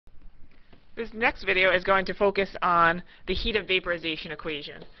This next video is going to focus on the heat of vaporization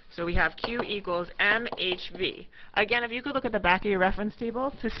equation. So we have Q equals mHV. Again, if you could look at the back of your reference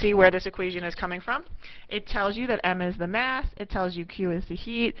table to see where this equation is coming from, it tells you that m is the mass, it tells you Q is the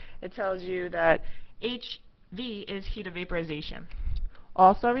heat, it tells you that HV is heat of vaporization.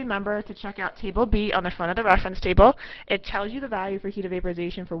 Also remember to check out table B on the front of the reference table. It tells you the value for heat of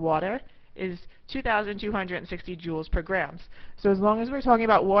vaporization for water is 2,260 joules per grams. So as long as we're talking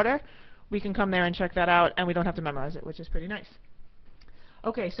about water, we can come there and check that out, and we don't have to memorize it, which is pretty nice.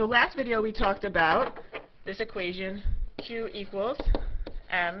 Okay, so last video we talked about this equation, Q equals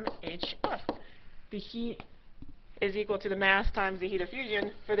mHF. The heat is equal to the mass times the heat of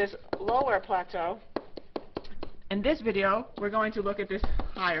fusion for this lower plateau. In this video, we're going to look at this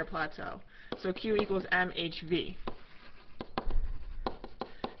higher plateau. So Q equals mHV.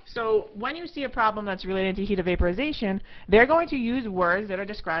 So when you see a problem that's related to heat of vaporization, they're going to use words that are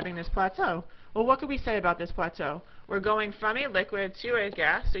describing this plateau. Well, what could we say about this plateau? We're going from a liquid to a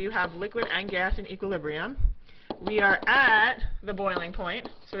gas, so you have liquid and gas in equilibrium. We are at the boiling point,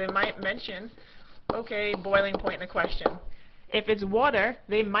 so they might mention, okay, boiling point in the question. If it's water,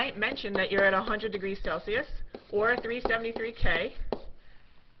 they might mention that you're at 100 degrees Celsius or 373 K.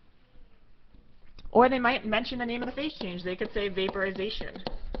 Or they might mention the name of the phase change. They could say vaporization.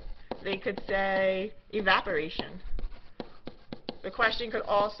 They could say evaporation. The question could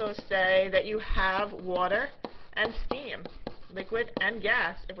also say that you have water and steam, liquid and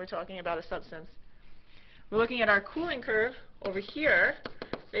gas, if we're talking about a substance. We're looking at our cooling curve over here.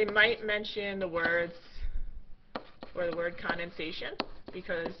 They might mention the words or the word condensation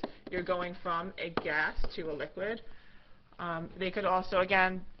because you're going from a gas to a liquid. They could also,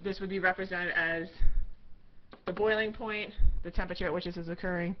 again, this would be represented as the boiling point, the temperature at which this is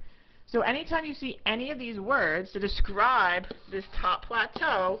occurring. So anytime you see any of these words to describe this top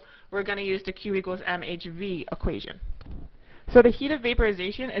plateau, we're going to use the Q equals mHV equation. So the heat of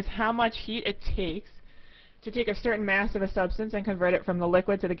vaporization is how much heat it takes to take a certain mass of a substance and convert it from the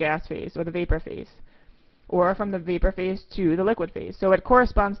liquid to the gas phase, or the vapor phase, or from the vapor phase to the liquid phase. So it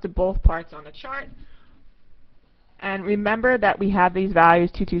corresponds to both parts on the chart. And remember that we have these values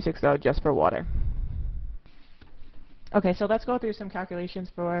 2260 just for water. Okay, so let's go through some calculations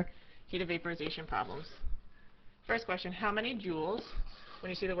for heat of vaporization problems. First question, how many joules? When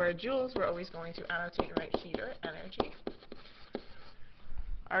you see the word joules, we're always going to annotate and write heat or energy.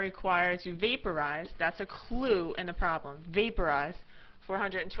 Are required to vaporize, that's a clue in the problem, vaporize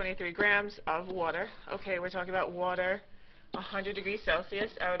 423 grams of water. Okay, we're talking about water, 100 degrees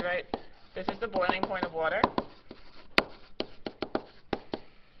Celsius. I would write, this is the boiling point of water.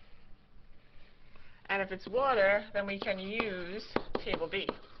 And if it's water, then we can use table B,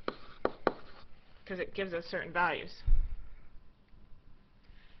 because it gives us certain values.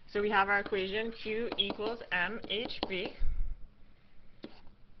 So we have our equation, Q equals mHV.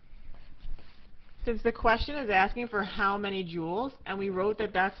 Since the question is asking for how many joules, and we wrote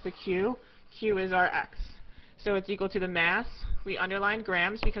that that's the Q, Q is our X. So it's equal to the mass. We underlined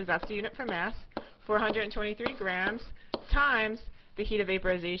grams because that's the unit for mass. 423 grams times the heat of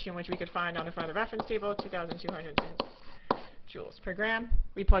vaporization, which we could find on the front of the reference table, 2,200 joules per gram.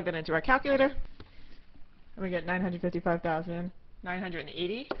 We plug that into our calculator, and we get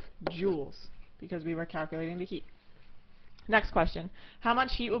 955,980 joules because we were calculating the heat. Next question, how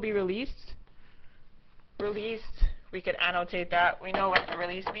much heat will be released? Released, we could annotate that. We know what the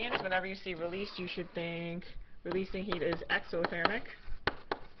release means. Whenever you see released, you should think releasing heat is exothermic.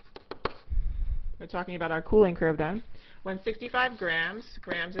 We're talking about our cooling curve then. When 65 grams,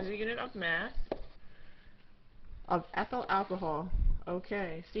 grams is a unit of mass, of ethyl alcohol.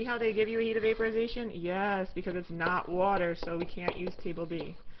 Okay, see how they give you a heat of vaporization? Yes, because it's not water, so we can't use table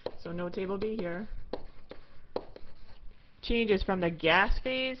B. So no table B here. Changes from the gas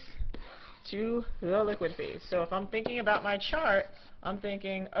phase to the liquid phase. So if I'm thinking about my chart, I'm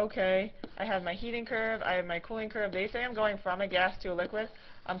thinking, okay, I have my heating curve, I have my cooling curve. They say I'm going from a gas to a liquid.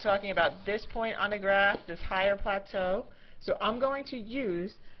 I'm talking about this point on the graph, this higher plateau. So I'm going to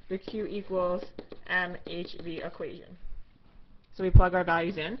use the Q equals mHV equation. So we plug our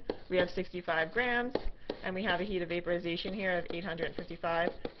values in. We have 65 grams, and we have a heat of vaporization here of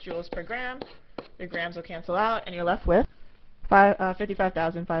 855 joules per gram. Your grams will cancel out, and you're left with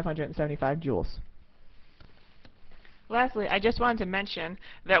 55,575 joules. Lastly, I just wanted to mention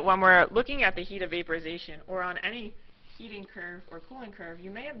that when we're looking at the heat of vaporization, or on any heating curve or cooling curve,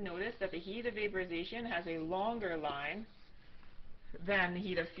 you may have noticed that the heat of vaporization has a longer line than the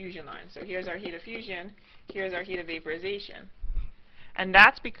heat of fusion line. So here's our heat of fusion, here's our heat of vaporization. And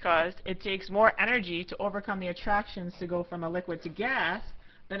that's because it takes more energy to overcome the attractions to go from a liquid to gas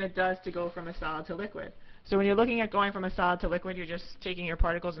than it does to go from a solid to liquid. So when you're looking at going from a solid to liquid, you're just taking your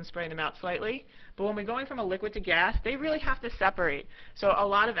particles and spraying them out slightly. But when we're going from a liquid to gas, they really have to separate. So a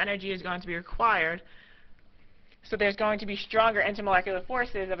lot of energy is going to be required. So there's going to be stronger intermolecular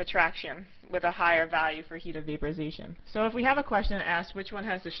forces of attraction with a higher value for heat of vaporization. So if we have a question that asks which one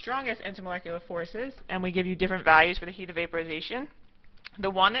has the strongest intermolecular forces, and we give you different values for the heat of vaporization, the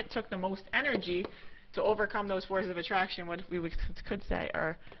one that took the most energy to overcome those forces of attraction, what we could say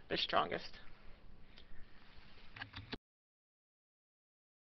are the strongest.